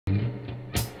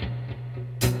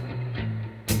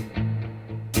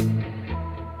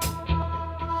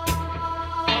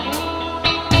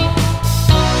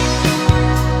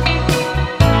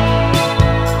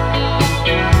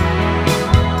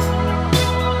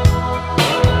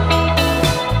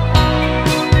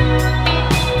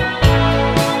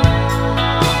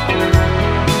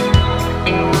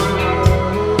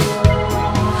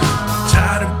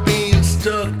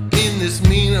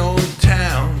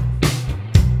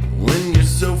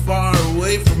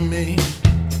away from me?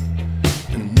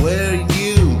 And where are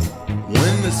you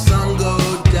when the sun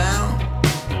goes down?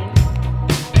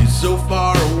 You're so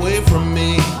far away from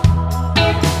me.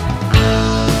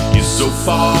 You're so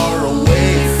far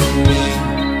away from me.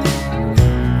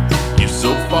 You're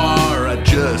so far I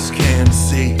just can't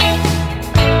see.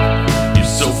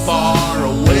 You're so far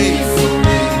away from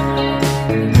me.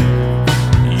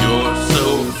 You're so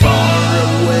far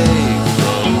away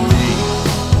from me.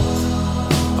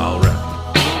 Alright.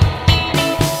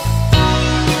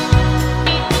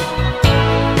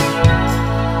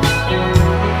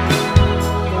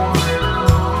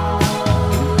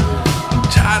 I'm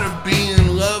tired of being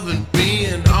loved and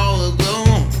being all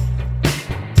alone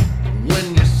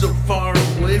when you're so far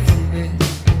away from me.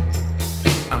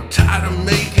 I'm tired of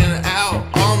making out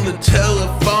on the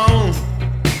telephone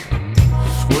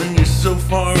when you're so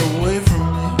far away from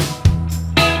me.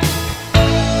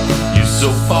 You're so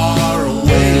far